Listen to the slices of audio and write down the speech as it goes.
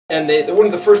And one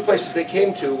of the first places they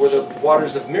came to were the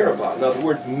waters of Meribah. Now the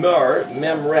word mar,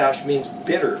 memrash, means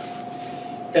bitter.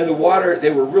 And the water,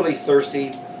 they were really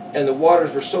thirsty, and the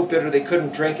waters were so bitter they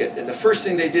couldn't drink it. And the first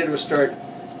thing they did was start,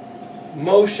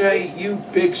 Moshe, you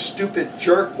big stupid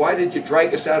jerk, why did you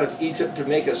drag us out of Egypt to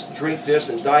make us drink this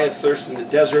and die of thirst in the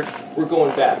desert? We're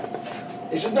going back.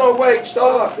 He said, no, wait,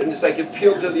 stop. And it's like he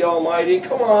appealed to the Almighty,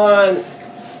 come on.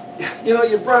 You know,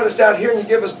 you brought us out here and you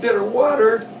give us bitter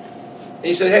water. And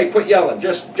he said, hey, quit yelling,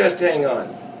 just hang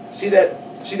on. See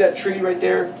that tree right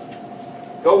there?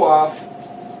 Go off,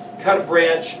 cut a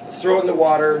branch, throw it in the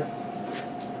water,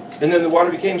 and then the water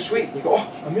became sweet. And you go,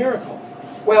 oh, a miracle.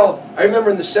 Well, I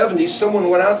remember in the 70s, someone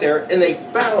went out there and they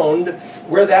found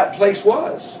where that place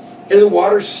was. And the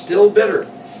water's still bitter.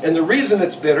 And the reason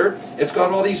it's bitter, it's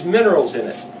got all these minerals in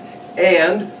it.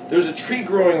 And there's a tree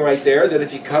growing right there that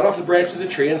if you cut off the branch of the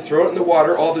tree and throw it in the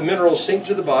water, all the minerals sink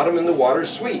to the bottom and the water's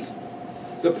sweet.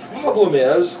 The problem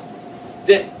is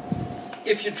that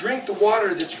if you drink the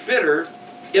water that's bitter,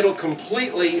 it'll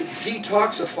completely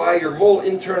detoxify your whole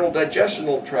internal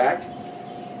digestional tract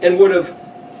and would have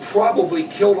probably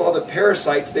killed all the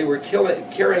parasites they were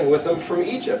carrying with them from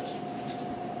Egypt.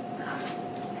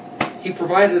 He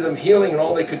provided them healing and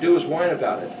all they could do was whine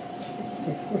about it.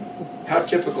 How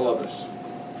typical of us.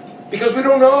 Because we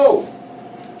don't know.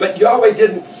 But Yahweh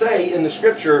didn't say in the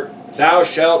scripture, thou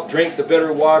shalt drink the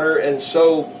bitter water and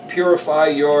so purify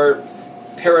your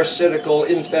parasitical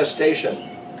infestation.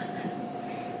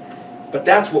 But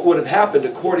that's what would have happened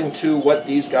according to what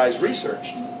these guys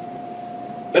researched.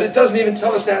 But it doesn't even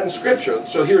tell us that in Scripture.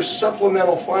 So here's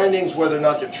supplemental findings, whether or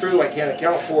not they're true, I can't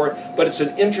account for it, but it's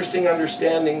an interesting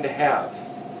understanding to have.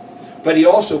 But he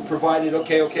also provided,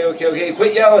 okay,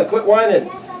 quit yelling, quit whining.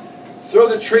 Throw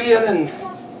the tree in and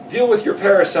deal with your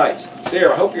parasites.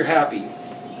 There, I hope you're happy.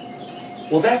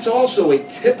 Well, that's also a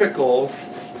typical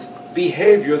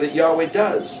behavior that Yahweh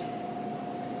does.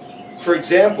 For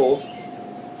example,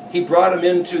 he brought him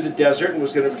into the desert and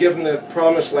was going to give him the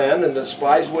promised land, and the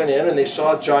spies went in and they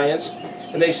saw giants,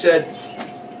 and they said,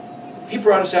 he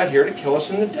brought us out here to kill us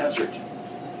in the desert.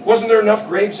 Wasn't there enough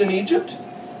graves in Egypt?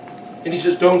 And he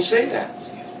says, don't say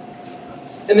that.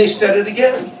 And they said it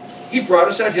again. He brought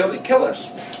us out here to kill us.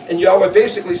 And Yahweh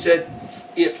basically said,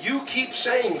 if you keep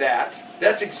saying that,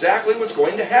 that's exactly what's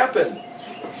going to happen.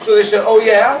 So they said, oh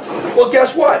yeah? Well,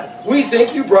 guess what? We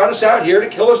think you brought us out here to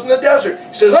kill us in the desert.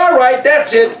 He says, all right,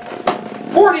 that's it.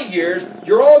 40 years,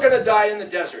 you're all going to die in the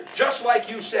desert, just like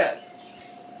you said.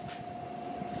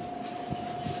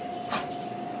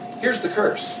 Here's the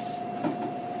curse.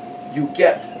 You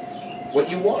get what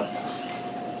you want.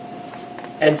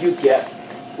 And you get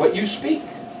what you speak.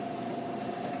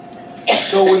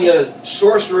 So when the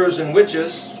sorcerers and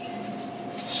witches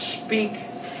speak,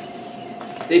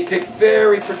 they pick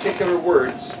very particular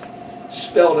words,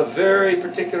 spelled a very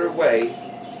particular way,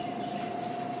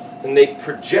 and they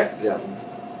project them.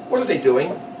 What are they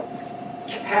doing?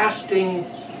 Casting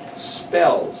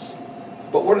spells.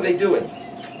 But what are they doing?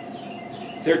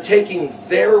 They're taking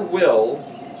their will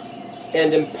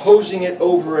and imposing it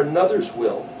over another's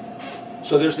will.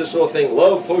 So there's this little thing,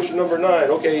 love potion number 9.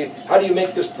 Okay, how do you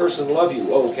make this person love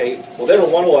you? Oh, okay, well they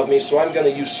don't want to love me, so I'm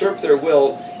going to usurp their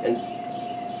will and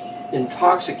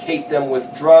intoxicate them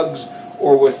with drugs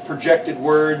or with projected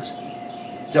words,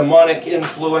 demonic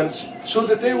influence, so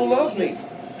that they will love me.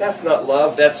 That's not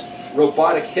love, that's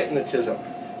robotic hypnotism.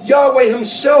 Yahweh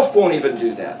himself won't even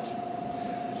do that.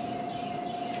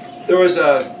 There was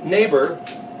a neighbor,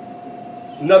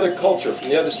 another culture from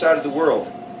the other side of the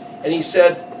world, and he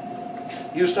said,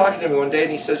 he was talking to me one day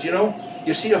and he says, you know,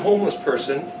 you see a homeless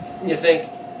person and you think,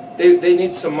 they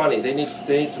need some money, they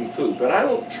need some food, but I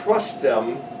don't trust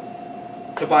them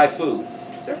to buy food.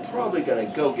 They're probably going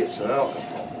to go get some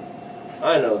alcohol.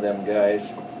 I know them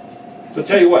guys. So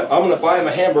tell you what, I'm going to buy him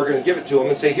a hamburger and give it to him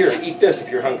and say, here, eat this if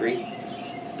you're hungry.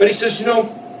 But he says, you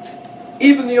know,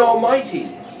 even the Almighty,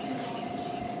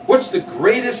 what's the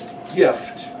greatest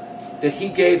gift that he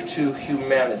gave to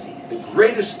humanity? The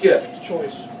greatest gift?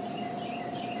 Choice.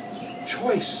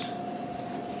 Choice.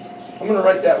 I'm going to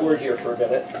write that word here for a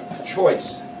minute.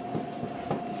 Choice.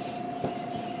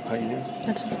 How you doing?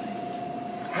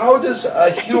 How does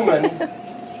a human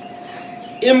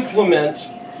implement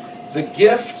the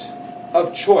gift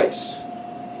of choice?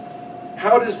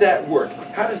 How does that work?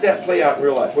 How does that play out in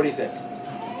real life? What do you think?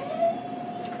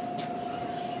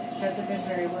 Hasn't been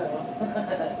very well.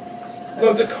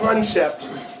 No, the concept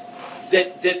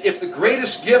that if the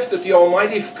greatest gift that the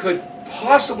Almighty could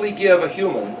possibly give a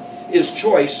human is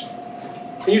choice,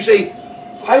 and you say,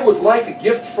 I would like a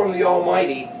gift from the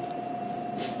Almighty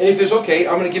And if it's okay,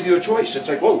 I'm going to give you a choice. It's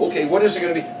like, whoa, okay, what is it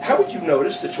going to be? How would you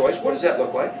notice the choice? What does that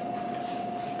look like?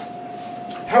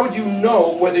 How would you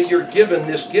know whether you're given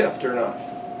this gift or not?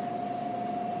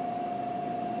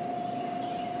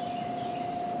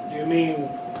 Do you mean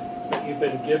that you've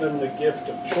been given the gift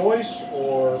of choice,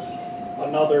 or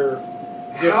another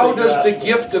gift? How does the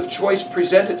gift of choice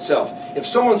present itself? If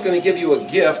someone's going to give you a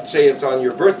gift, say it's on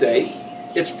your birthday,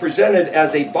 it's presented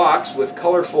as a box with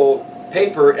colorful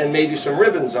paper and maybe some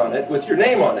ribbons on it with your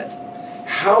name on it.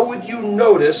 How would you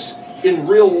notice in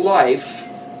real life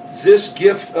this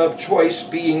gift of choice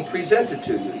being presented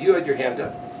to you? You had your hand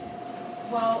up.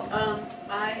 Well,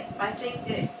 I think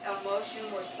that emotion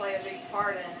would play a big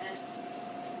part in it.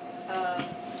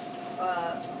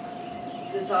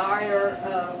 Desire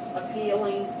of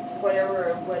appealing,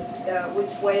 whatever it would,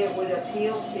 which way it would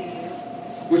appeal to you.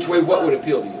 Which way? What would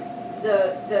appeal to you?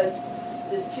 The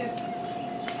two.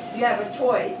 You have a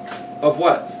choice Of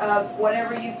what? of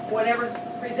whatever's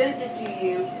presented to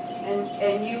you,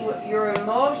 and your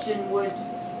emotion would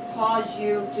cause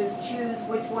you to choose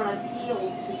which one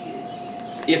appealed to you.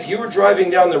 If you were driving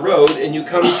down the road and you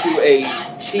come to a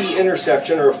T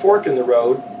intersection or a fork in the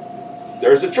road,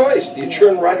 there's a choice. Do you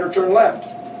turn right or turn left?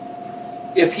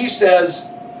 If he says,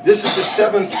 this is the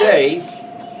 7th day,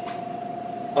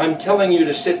 I'm telling you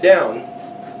to sit down,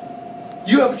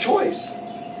 you have a choice.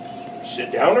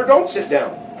 Sit down or don't sit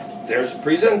down. There's the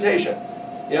presentation.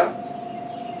 Yeah?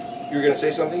 You were going to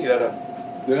say something? You had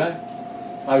a... Did I?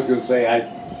 I was going to say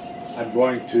I'm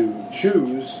going to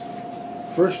choose,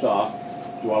 first off,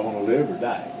 do I want to live or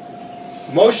die?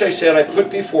 Moshe said, I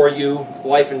put before you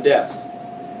life and death.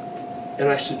 And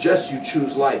I suggest you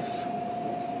choose life.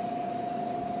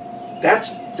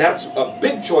 That's a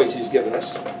big choice he's given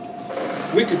us.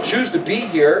 We could choose to be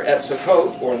here at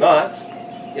Sukkot or not.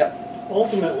 Yeah.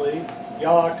 Ultimately,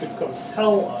 Yah could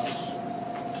compel us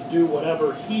to do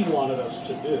whatever He wanted us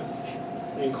to do,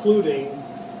 including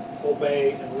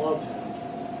obey and love Him.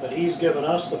 But He's given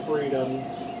us the freedom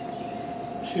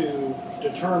to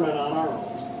determine on our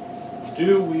own.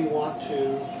 Do we want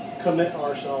to commit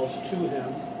ourselves to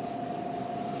Him?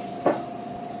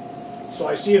 So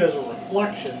I see it as a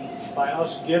reflection by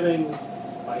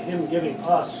Him giving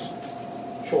us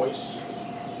choice.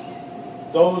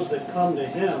 Those that come to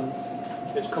Him,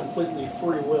 it's completely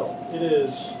free will. It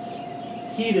is,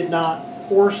 He did not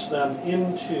force them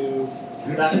into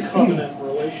that covenant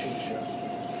relationship.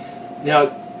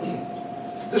 Now,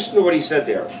 listen to what he said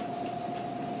there.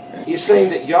 He's saying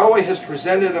that Yahweh has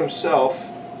presented Himself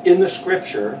in the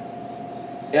Scripture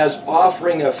as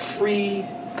offering a free,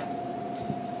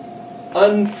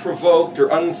 unprovoked or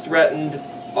unthreatened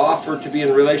offer to be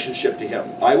in relationship to Him.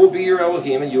 I will be your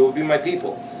Elohim and you will be my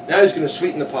people. Now he's going to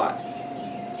sweeten the pot.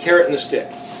 Carrot and the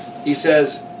stick. He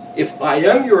says, if I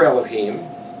am your Elohim,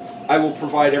 I will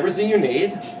provide everything you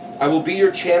need. I will be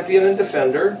your champion and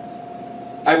defender.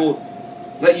 I will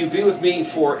let you be with me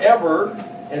forever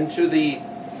and to the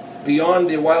beyond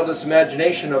the wildest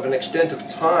imagination of an extent of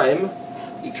time,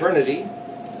 eternity.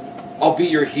 I'll be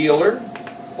your healer.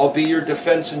 I'll be your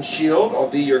defense and shield. I'll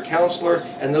be your counselor.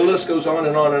 And the list goes on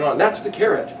and on and on. That's the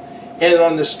carrot. And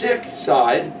on the stick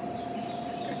side,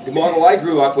 the model I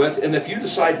grew up with, and if you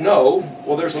decide no,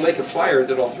 well, there's a lake of fire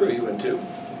that I'll throw you into.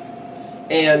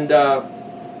 And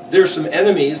there's some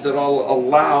enemies that I'll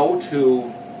allow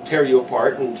to tear you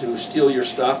apart and to steal your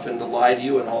stuff and to lie to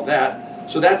you and all that.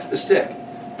 So that's the stick.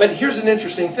 But here's an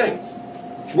interesting thing.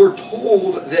 We're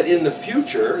told that in the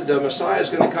future, the Messiah is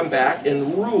going to come back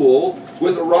and rule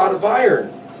with a rod of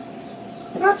iron.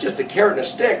 Not just a carrot and a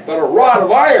stick, but a rod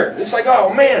of iron. It's like,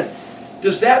 oh man,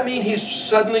 does that mean He's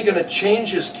suddenly going to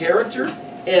change His character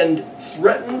and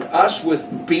threaten us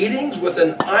with beatings with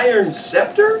an iron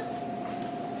scepter?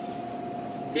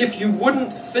 If you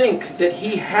wouldn't think that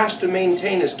He has to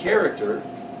maintain His character,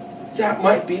 that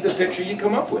might be the picture you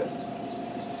come up with.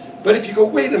 But if you go,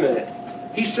 wait a minute,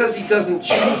 He says He doesn't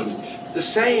change, the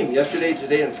same yesterday,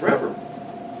 today, and forever.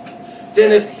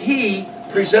 Then if He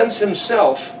presents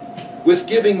Himself with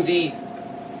giving the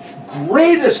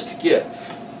greatest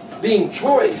gift, being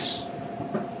choice,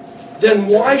 then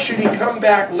why should He come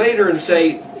back later and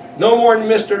say, no more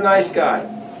Mr. Nice Guy?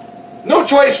 No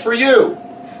choice for you.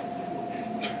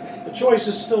 The choice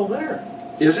is still there.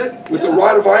 Is it? With the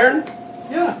rod of iron?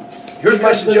 Yeah. Here's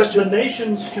my suggestion. The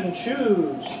nations can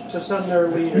choose to send their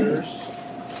leaders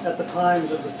at the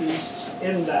times of the feasts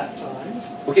in that time.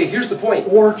 Okay, here's the point.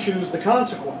 Or choose the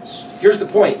consequence. Here's the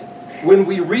point. When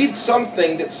we read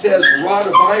something that says rod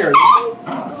of iron,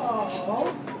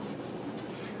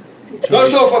 no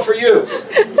sofa for you.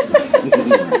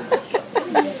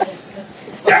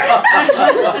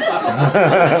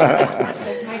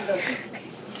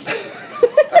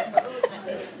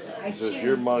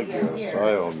 you're my guest.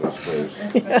 I own this place.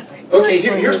 Okay,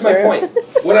 here's my point.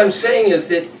 What I'm saying is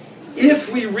that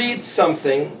if we read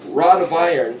something, rod of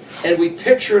iron, and we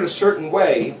picture it a certain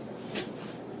way,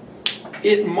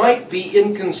 it might be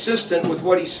inconsistent with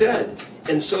what he said.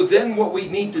 And so then what we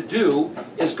need to do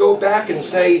is go back and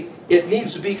say, it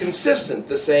needs to be consistent,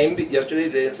 the same yesterday,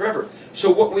 today, and forever. So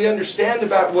what we understand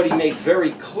about what he made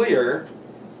very clear,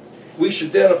 we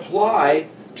should then apply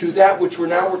to that which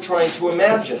we're trying to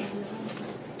imagine.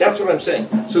 That's what I'm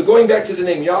saying. So going back to the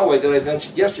name Yahweh that I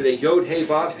mentioned yesterday, Yod He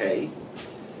Vav He,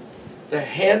 the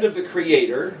hand of the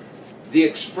Creator, the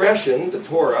expression, the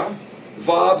Torah,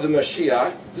 Vav, the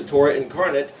Mashiach, the Torah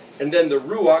incarnate, and then the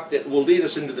Ruach that will lead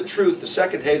us into the truth, the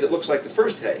second He that looks like the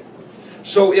first He.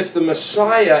 So if the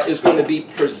Messiah is going to be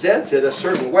presented a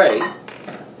certain way,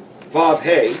 Vav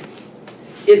He,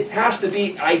 it has to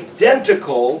be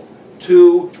identical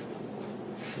to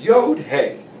Yod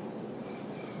He.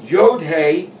 Yod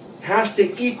He has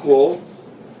to equal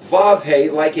Vav He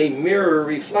like a mirror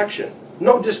reflection.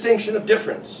 No distinction of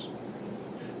difference.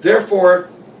 Therefore,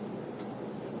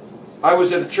 I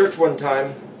was at a church one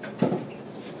time,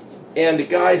 and a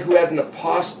guy who had an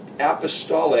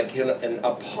apostolic, an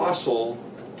apostle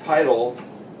title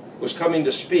was coming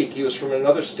to speak. He was from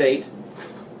another state,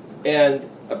 and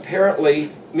apparently,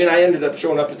 I ended up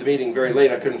showing up at the meeting very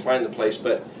late. I couldn't find the place,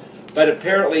 but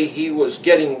apparently he was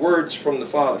getting words from the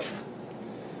Father,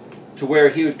 to where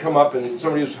he would come up and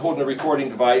somebody was holding a recording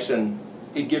device, and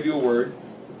he'd give you a word.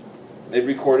 They'd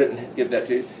record it and give that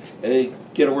to you, and they'd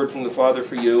get a word from the Father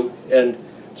for you. And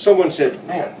someone said,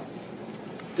 "Man,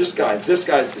 this guy's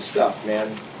the stuff,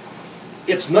 man.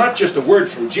 It's not just a word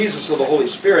from Jesus or the Holy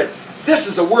Spirit. This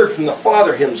is a word from the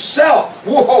Father himself."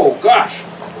 Whoa, gosh.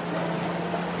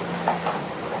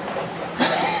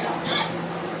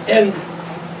 And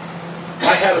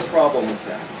I had a problem with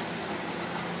that.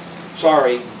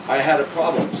 Sorry, I had a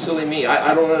problem. Silly me.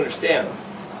 I don't understand.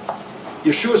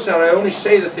 Yeshua said, I only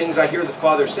say the things I hear the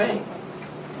Father saying.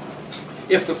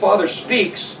 If the Father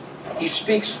speaks, he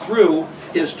speaks through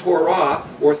his Torah,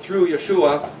 or through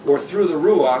Yeshua, or through the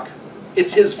Ruach.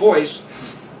 It's his voice.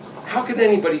 How can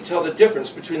anybody tell the difference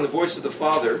between the voice of the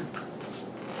Father,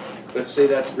 let's say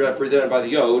that's represented by the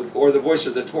Yod, or the voice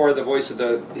of the Torah, the voice of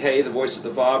the Hey, the voice of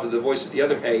the Vav, or the voice of the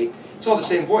other Hey? It's all the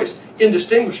same voice.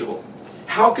 Indistinguishable.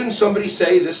 How can somebody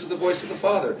say this is the voice of the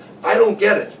Father? I don't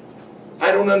get it.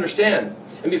 I don't understand.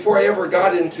 And before I ever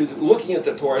got into looking at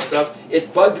the Torah stuff,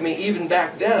 it bugged me even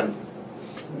back then.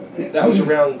 That was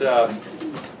around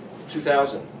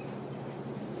 2000.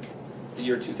 The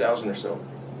year 2000 or so.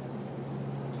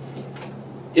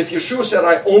 If Yeshua said,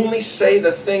 I only say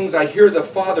the things I hear the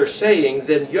Father saying,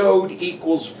 then Yod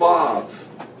equals Vav.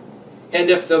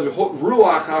 And if the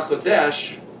Ruach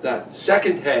HaKodesh, that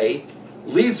second Hey,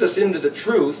 leads us into the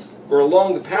truth, or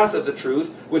along the path of the truth,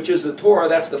 which is the Torah,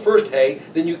 that's the first Hey,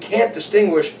 then you can't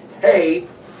distinguish Hey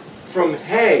from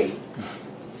Hey.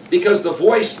 Because the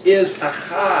voice is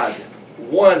Achad,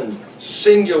 one,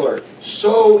 singular,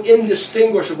 so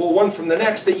indistinguishable one from the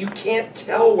next that you can't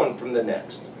tell one from the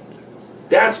next.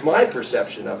 That's my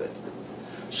perception of it.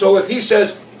 So if he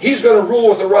says he's going to rule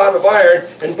with a rod of iron,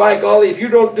 and by golly, if you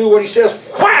don't do what he says,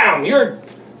 wham, you're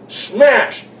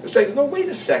smashed. It's like, no, wait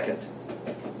a second.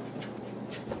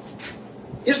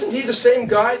 Isn't he the same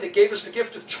guy that gave us the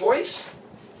gift of choice?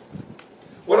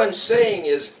 What I'm saying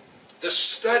is the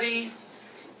study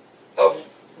of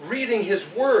reading his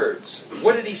words.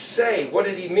 What did he say? What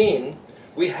did he mean?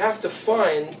 We have to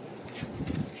find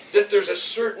that there's a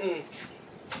certain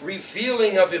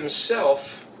revealing of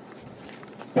himself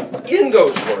in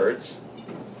those words.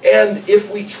 And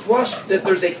if we trust that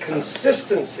there's a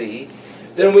consistency,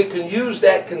 then we can use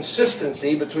that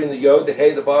consistency between the Yod, the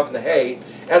Hey, the Vav, and the Hey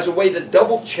as a way to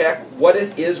double check what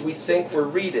it is we think we're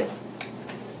reading.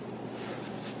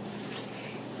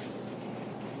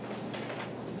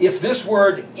 If this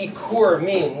word ikur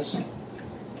means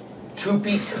to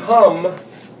become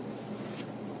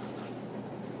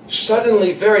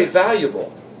suddenly very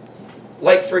valuable,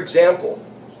 like for example,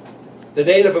 the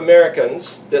Native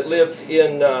Americans that lived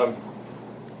in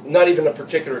not even a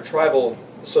particular tribal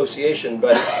association,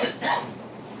 but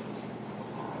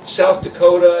South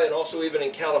Dakota and also even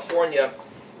in California,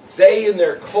 they in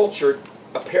their culture,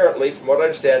 apparently, from what I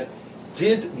understand,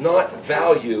 did not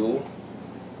value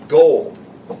gold.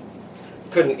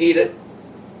 Couldn't eat it.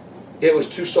 It was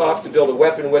too soft to build a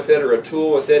weapon with it or a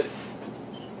tool with it.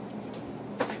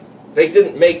 They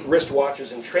didn't make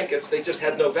wristwatches and trinkets. They just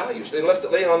had no value. So they left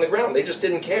it laying on the ground. They just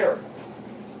didn't care.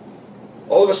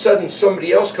 All of a sudden,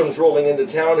 somebody else comes rolling into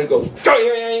town who goes,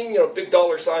 you know, big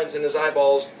dollar signs in his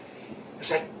eyeballs.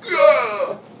 It's like,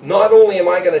 ugh! Not only am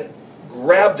I going to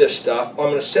grab this stuff, I'm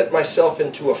going to set myself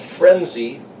into a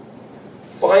frenzy,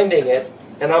 finding it,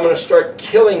 and I'm going to start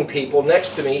killing people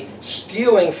next to me,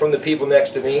 stealing from the people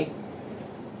next to me,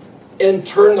 and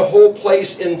turn the whole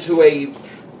place into a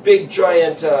big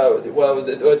giant, well,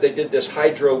 they did this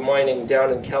hydro mining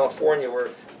down in California where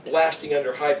blasting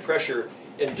under high pressure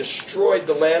and destroyed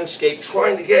the landscape,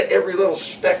 trying to get every little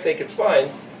speck they could find.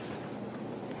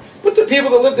 But the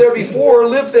people that lived there before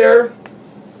lived there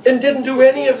and didn't do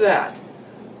any of that.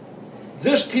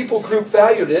 This people group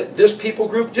valued it, this people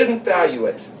group didn't value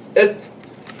it.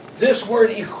 This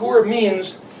word ikur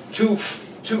means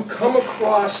to come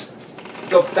across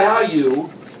the value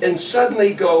and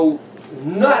suddenly go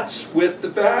nuts with the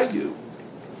value.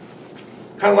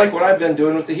 Kind of like what I've been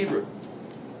doing with the Hebrew.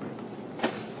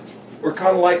 Or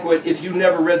kind of like what, if you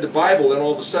never read the Bible and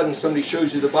all of a sudden somebody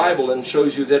shows you the Bible and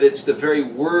shows you that it's the very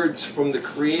words from the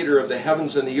Creator of the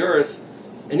heavens and the earth,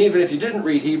 and even if you didn't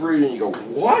read Hebrew and you go,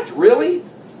 what, really?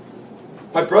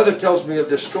 My brother tells me of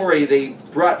this story they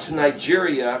brought to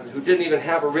Nigeria, who didn't even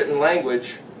have a written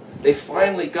language. They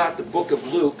finally got the book of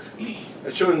Luke.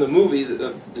 I showed him the movie,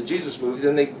 the Jesus movie.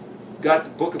 Then they got the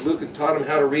book of Luke and taught him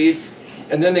how to read.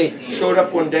 And then they showed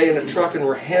up one day in a truck and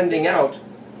were handing out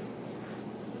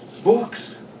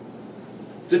books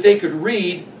that they could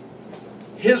read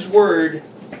His Word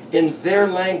in their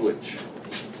language.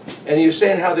 And he was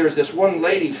saying how there's this one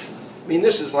lady, I mean,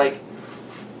 this is like,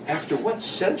 after what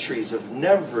centuries of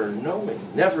never knowing,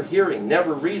 never hearing,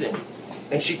 never reading.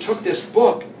 And she took this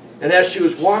book, and as she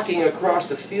was walking across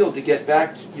the field to get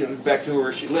back, back to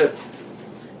where she lived,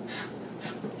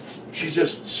 she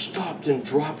just stopped and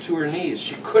dropped to her knees.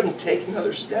 She couldn't take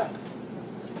another step.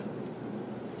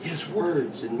 His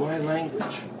words in my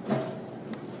language.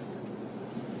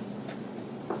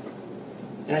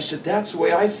 And I said, that's the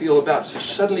way I feel about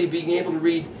suddenly being able to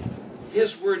read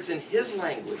His words in His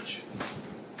language.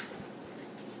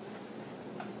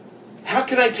 How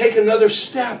can I take another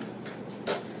step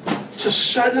to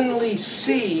suddenly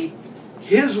see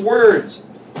His words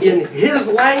in His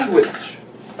language?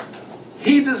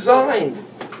 He designed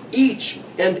each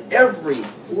and every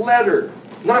letter,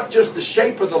 not just the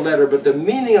shape of the letter, but the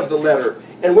meaning of the letter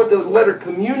and what the letter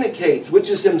communicates, which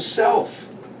is Himself.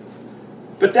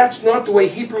 But that's not the way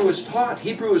Hebrew is taught.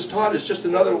 Hebrew is taught as just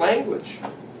another language.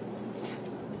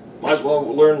 Might as well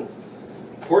learn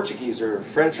Portuguese or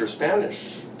French or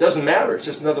Spanish. Doesn't matter, it's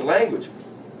just another language.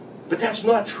 But that's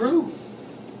not true.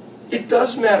 It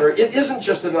does matter. It isn't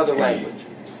just another language.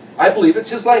 I believe it's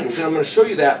His language, and I'm going to show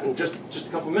you that in just a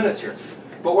couple minutes here.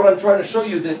 But what I'm trying to show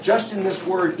you that just in this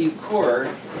word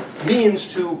ikur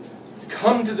means to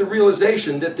come to the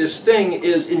realization that this thing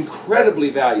is incredibly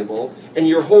valuable and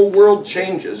your whole world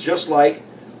changes, just like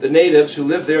the natives who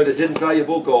lived there that didn't value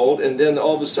gold, and then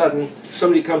all of a sudden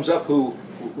somebody comes up who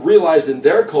realized in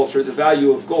their culture the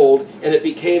value of gold, and it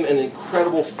became an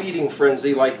incredible feeding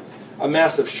frenzy like a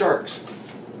mass of sharks.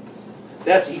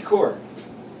 That's ikur,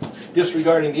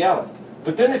 disregarding the aleph.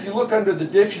 But then if you look under the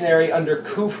dictionary under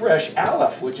kufresh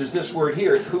aleph, which is this word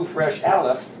here, kufresh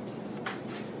aleph,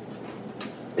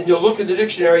 and you'll look at the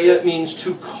dictionary, it means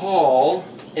to call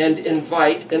and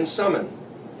invite and summon.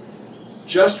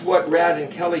 Just what Rad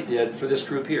and Kelly did for this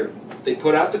group here. They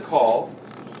put out the call,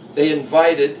 they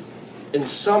invited and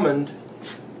summoned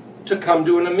to come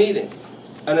to a meeting,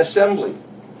 an assembly.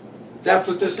 That's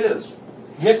what this is.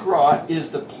 Mikra is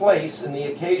the place and the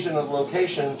occasion of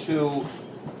location to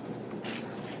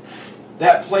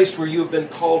that place where you've been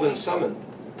called and summoned.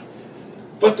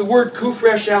 But the word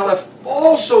kufresh aleph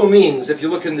also means, if you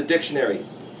look in the dictionary,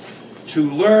 to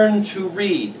learn to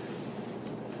read,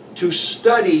 to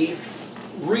study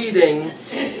reading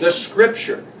the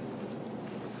Scripture.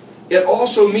 It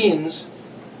also means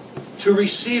to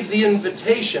receive the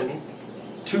invitation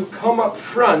to come up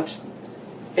front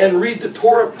and read the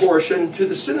Torah portion to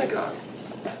the synagogue.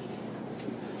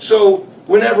 So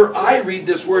whenever I read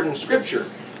this word in Scripture,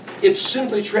 it's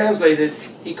simply translated,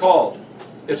 He called.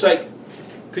 It's like,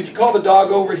 could you call the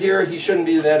dog over here? He shouldn't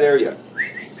be in that area.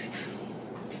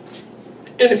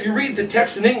 And if you read the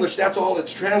text in English, that's all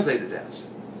it's translated as.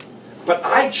 But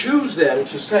I choose then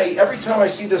to say, every time I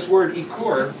see this word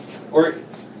ikur, or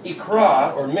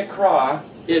ikra, or mikra,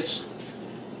 it's,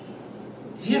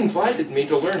 He invited me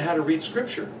to learn how to read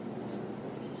Scripture.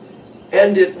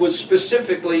 And it was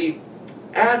specifically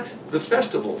at the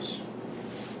festivals.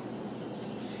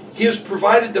 He has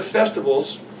provided the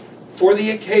festivals for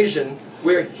the occasion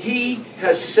where He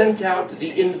has sent out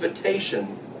the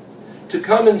invitation to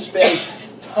come and spend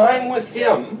time with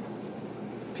Him,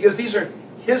 because these are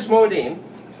His moedim,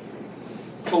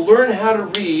 to learn how to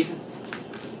read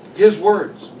His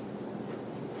words.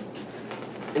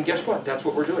 And guess what? That's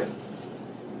what we're doing.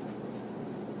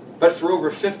 But for over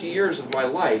 50 years of my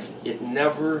life, it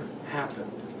never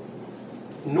happened.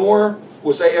 Nor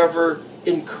was I ever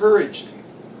encouraged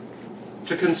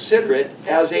to consider it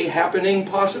as a happening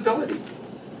possibility.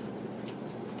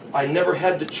 I never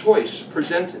had the choice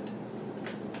presented.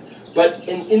 But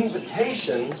an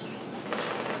invitation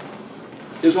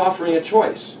is offering a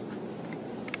choice.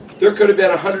 There could have been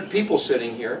 100 people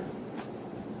sitting here,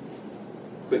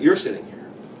 but you're sitting here.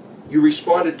 You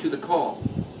responded to the call.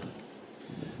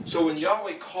 So when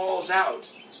Yahweh calls out,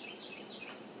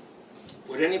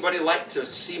 would anybody like to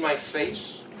see my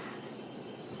face?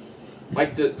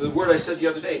 Like the word I said the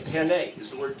other day, pane,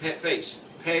 is the word face.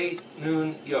 Pe,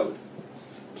 nun, yod.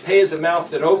 Pe is a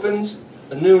mouth that opens,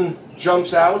 a nun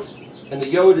jumps out, and the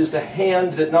yod is the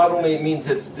hand that not only means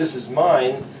that this is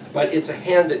mine, but it's a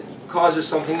hand that causes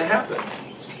something to happen.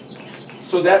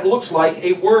 So that looks like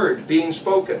a word being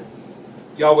spoken.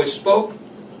 Yahweh spoke,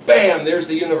 bam, there's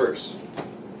the universe.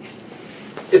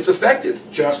 It's effective,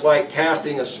 just like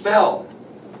casting a spell.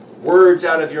 Words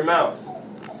out of your mouth.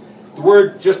 The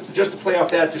word, just to play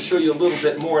off that, to show you a little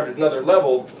bit more at another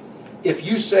level, if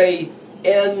you say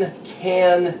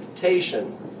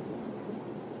incantation,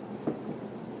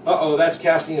 uh-oh, that's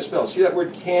casting a spell. See that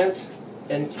word can't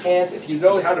and can't? If you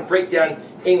know how to break down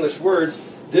English words,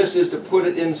 this is to put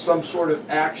it in some sort of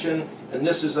action, and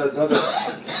this is another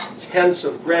tense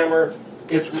of grammar.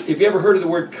 Have you ever heard of the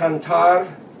word cantar?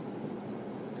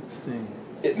 Sing.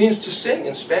 It means to sing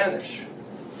in Spanish.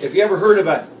 Have you ever heard of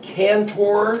a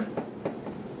cantor?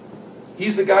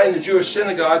 He's the guy in the Jewish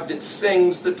synagogue that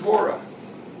sings the Torah.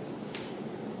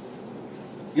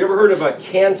 You ever heard of a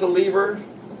cantilever?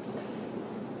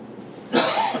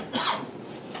 A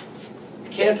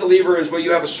cantilever is where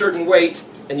you have a certain weight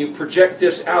and you project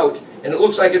this out and it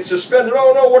looks like it's suspended.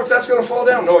 Oh no, what if that's going to fall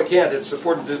down? No, it can't. It's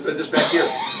supported by this back here.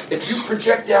 If you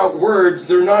project out words,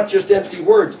 they're not just empty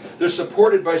words. They're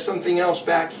supported by something else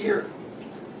back here.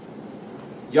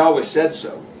 Yahweh said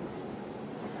so.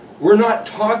 We're not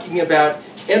talking about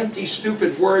empty,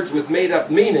 stupid words with made-up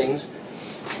meanings.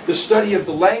 The study of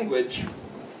the language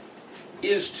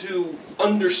is to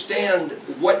understand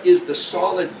what is the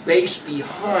solid base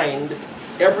behind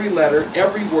every letter,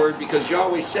 every word, because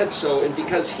Yahweh said so, and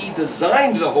because He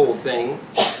designed the whole thing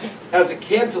as a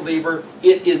cantilever,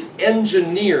 it is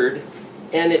engineered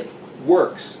and it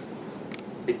works.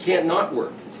 It can't not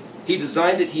work. He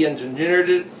designed it, He engineered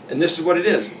it, and this is what it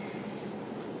is.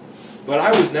 But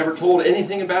I was never told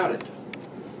anything about it.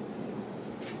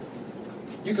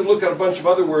 You can look at a bunch of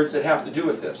other words that have to do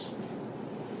with this,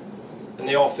 and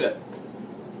they all fit.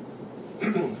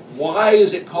 Why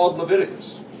is it called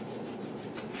Leviticus?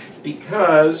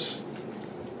 Because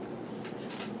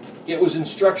it was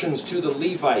instructions to the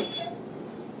Levite.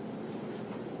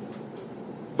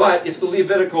 But if the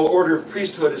Levitical order of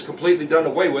priesthood is completely done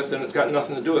away with, then it's got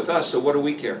nothing to do with us, so what do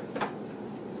we care?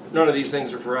 None of these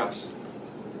things are for us.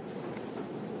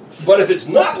 But if it's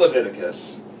not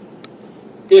Leviticus,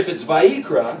 if it's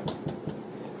Vayikra,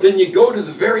 then you go to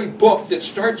the very book that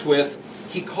starts with,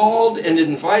 He called and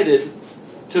invited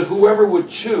to whoever would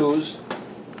choose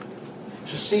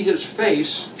to see His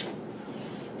face,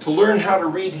 to learn how to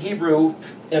read Hebrew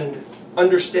and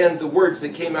understand the words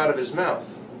that came out of His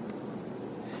mouth.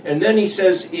 And then He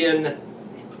says in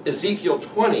Ezekiel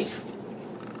 20,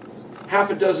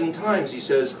 half a dozen times He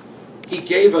says, He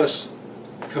gave us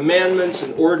commandments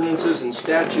and ordinances and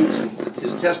statutes and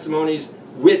His testimonies,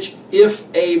 which if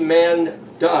a man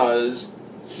does,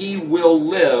 he will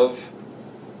live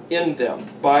in them,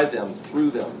 by them,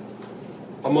 through them,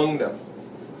 among them.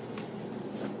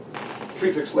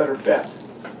 Prefix letter bet.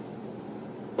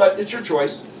 But it's your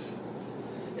choice.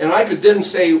 And I could then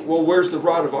say, well, where's the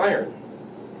rod of iron?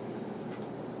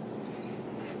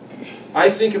 I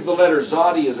think of the letter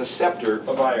Zodi as a scepter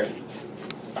of iron.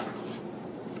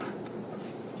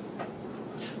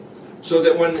 So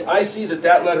that when I see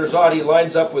that letter Zodi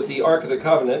lines up with the Ark of the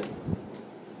Covenant,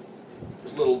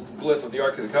 this little glyph of the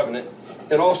Ark of the Covenant,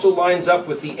 it also lines up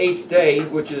with the 8th day,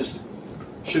 which is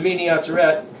Shemini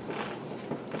Atzeret.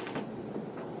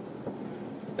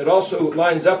 It also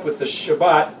lines up with the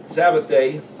Shabbat, Sabbath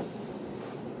day.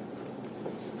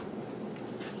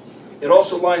 It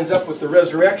also lines up with the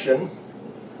resurrection.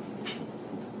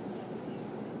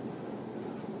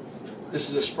 This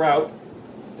is a sprout.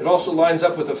 It also lines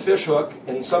up with a fish hook,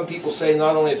 and some people say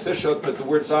not only a fish hook, but the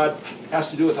word Zod has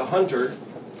to do with a hunter.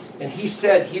 And He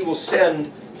said He will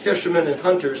send fishermen and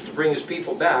hunters to bring His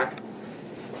people back.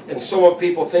 And some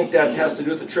people think that has to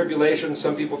do with the tribulation.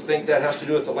 Some people think that has to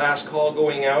do with the last call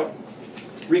going out.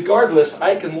 Regardless,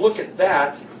 I can look at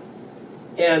that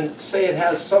and say it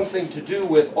has something to do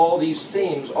with all these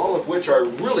themes, all of which are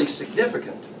really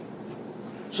significant,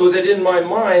 so that in my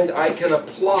mind I can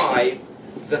apply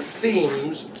the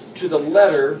themes to the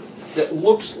letter that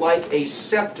looks like a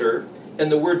scepter,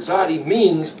 and the word Zadi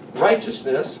means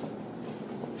righteousness.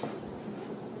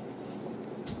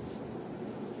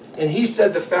 And he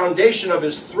said the foundation of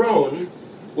his throne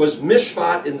was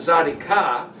Mishpat and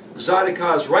Zadikah.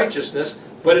 Zadikah is righteousness,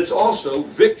 but it's also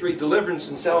victory, deliverance,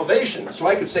 and salvation. So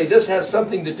I could say this has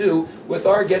something to do with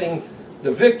our getting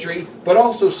the victory, but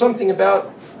also something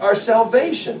about our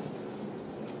salvation.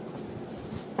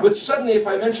 But suddenly, if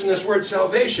I mention this word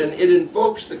salvation, it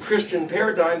invokes the Christian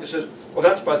paradigm that says, well,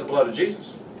 that's by the blood of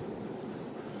Jesus.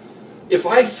 If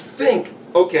I think,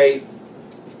 okay,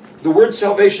 the word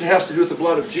salvation has to do with the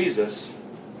blood of Jesus,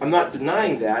 I'm not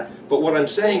denying that, but what I'm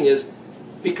saying is,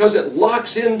 because it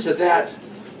locks into that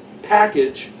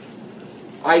package,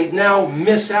 I now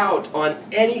miss out on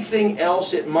anything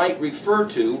else it might refer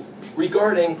to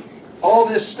regarding all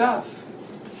this stuff.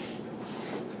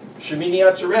 Shemini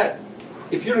Atzeret.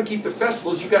 If you don't keep the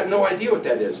festivals, you've got no idea what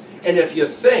that is. And if you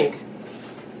think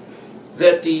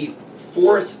that the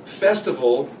fourth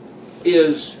festival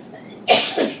is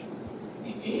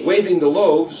waving the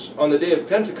loaves on the day of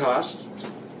Pentecost,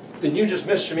 then you just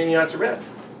missed Shemini Atzeret.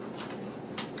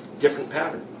 Different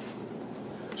pattern.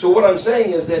 So what I'm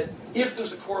saying is that if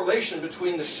there's a correlation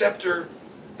between the scepter,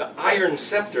 the iron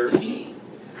scepter,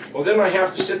 well then I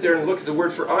have to sit there and look at the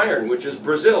word for iron, which is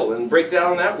Brazil, and break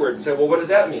down that word and say, well, what does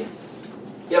that mean?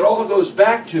 It all goes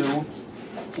back to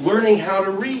learning how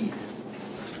to read,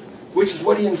 which is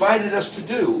what he invited us to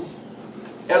do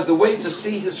as the way to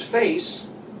see his face.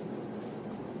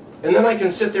 And then I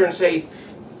can sit there and say,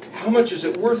 how much is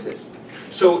it worth it?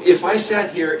 So if I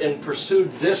sat here and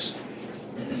pursued this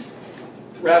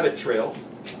rabbit trail,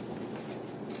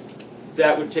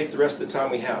 that would take the rest of the time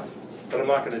we have. But I'm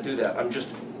not going to do that. I'm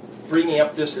just bringing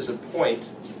up this as a point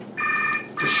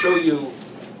to show you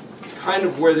kind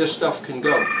of where this stuff can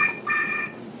go.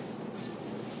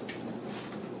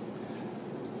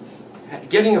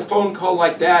 Getting a phone call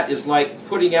like that is like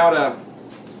putting out an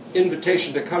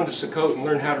invitation to come to Sukkot and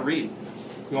learn how to read.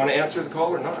 You want to answer the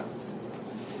call or not?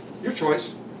 Your choice.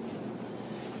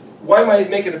 Why am I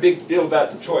making a big deal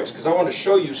about the choice? Because I want to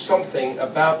show you something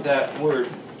about that word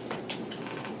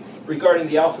regarding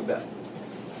the alphabet.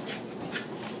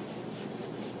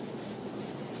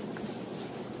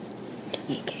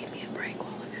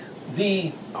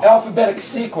 The alphabetic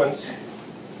sequence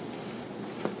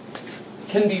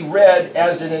can be read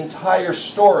as an entire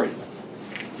story.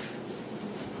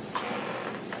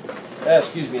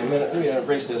 Excuse me a minute. Let me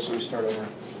erase this so we start over.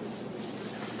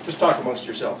 Just talk amongst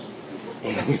yourselves.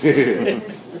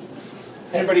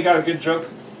 Anybody got a good joke?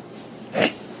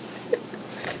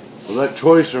 Well, that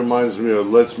choice reminds me of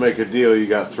Let's Make a Deal. You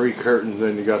got 3 curtains,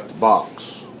 then you got the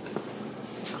box.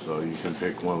 So you can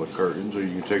pick one of the curtains, or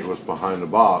you can take what's behind the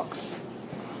box.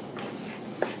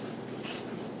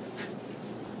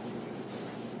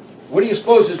 What do you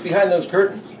suppose is behind those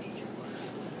curtains?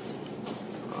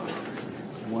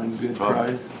 One good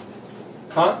prize.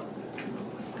 Huh?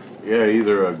 Yeah,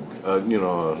 either a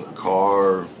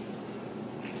car,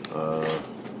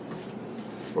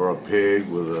 or a pig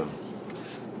with a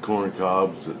corn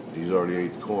cobs that he's already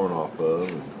ate the corn off of.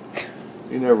 And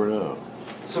you never know.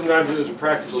 Sometimes it was a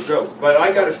practical joke. But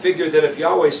I got to figure that if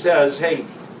Yahweh says, hey,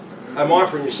 I'm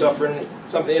offering you something,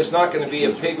 it's not going to be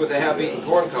a pig with a half-eaten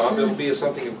corn cob, it'll be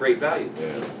something of great value.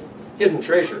 Yeah. Hidden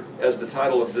treasure, as the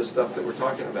title of this stuff that we're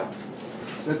talking about.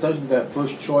 Doesn't that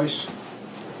first choice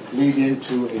lead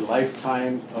into a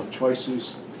lifetime of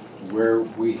choices where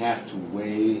we have to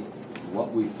weigh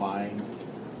what we find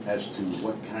as to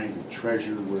what kind of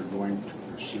treasure we're going to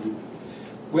pursue?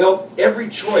 Well, every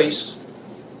choice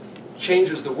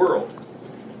changes the world.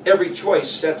 Every choice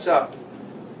sets up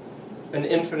an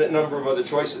infinite number of other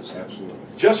choices. Absolutely.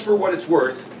 Just for what it's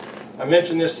worth, I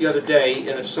mentioned this the other day,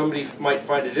 and if somebody might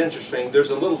find it interesting, there's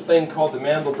a little thing called the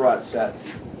Mandelbrot set.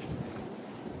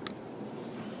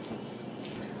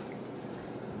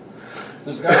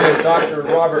 There's a guy named Dr.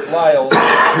 Robert Lisle,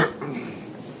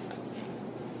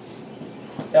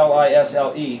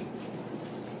 L-I-S-L-E,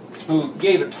 who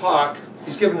gave a talk.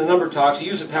 He's given a number of talks. He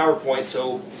used a PowerPoint,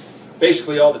 so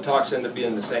basically all the talks end up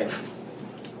being the same.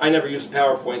 I never use a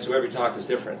PowerPoint, so every talk is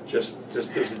different. Just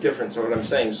there's a difference in what I'm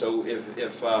saying. So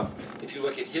if you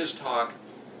look at his talk,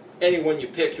 any one you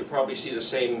pick, you'll probably see the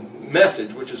same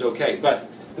message, which is okay. But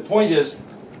the point is,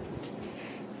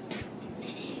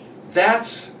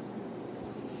 that's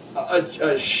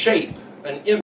a shape, an image.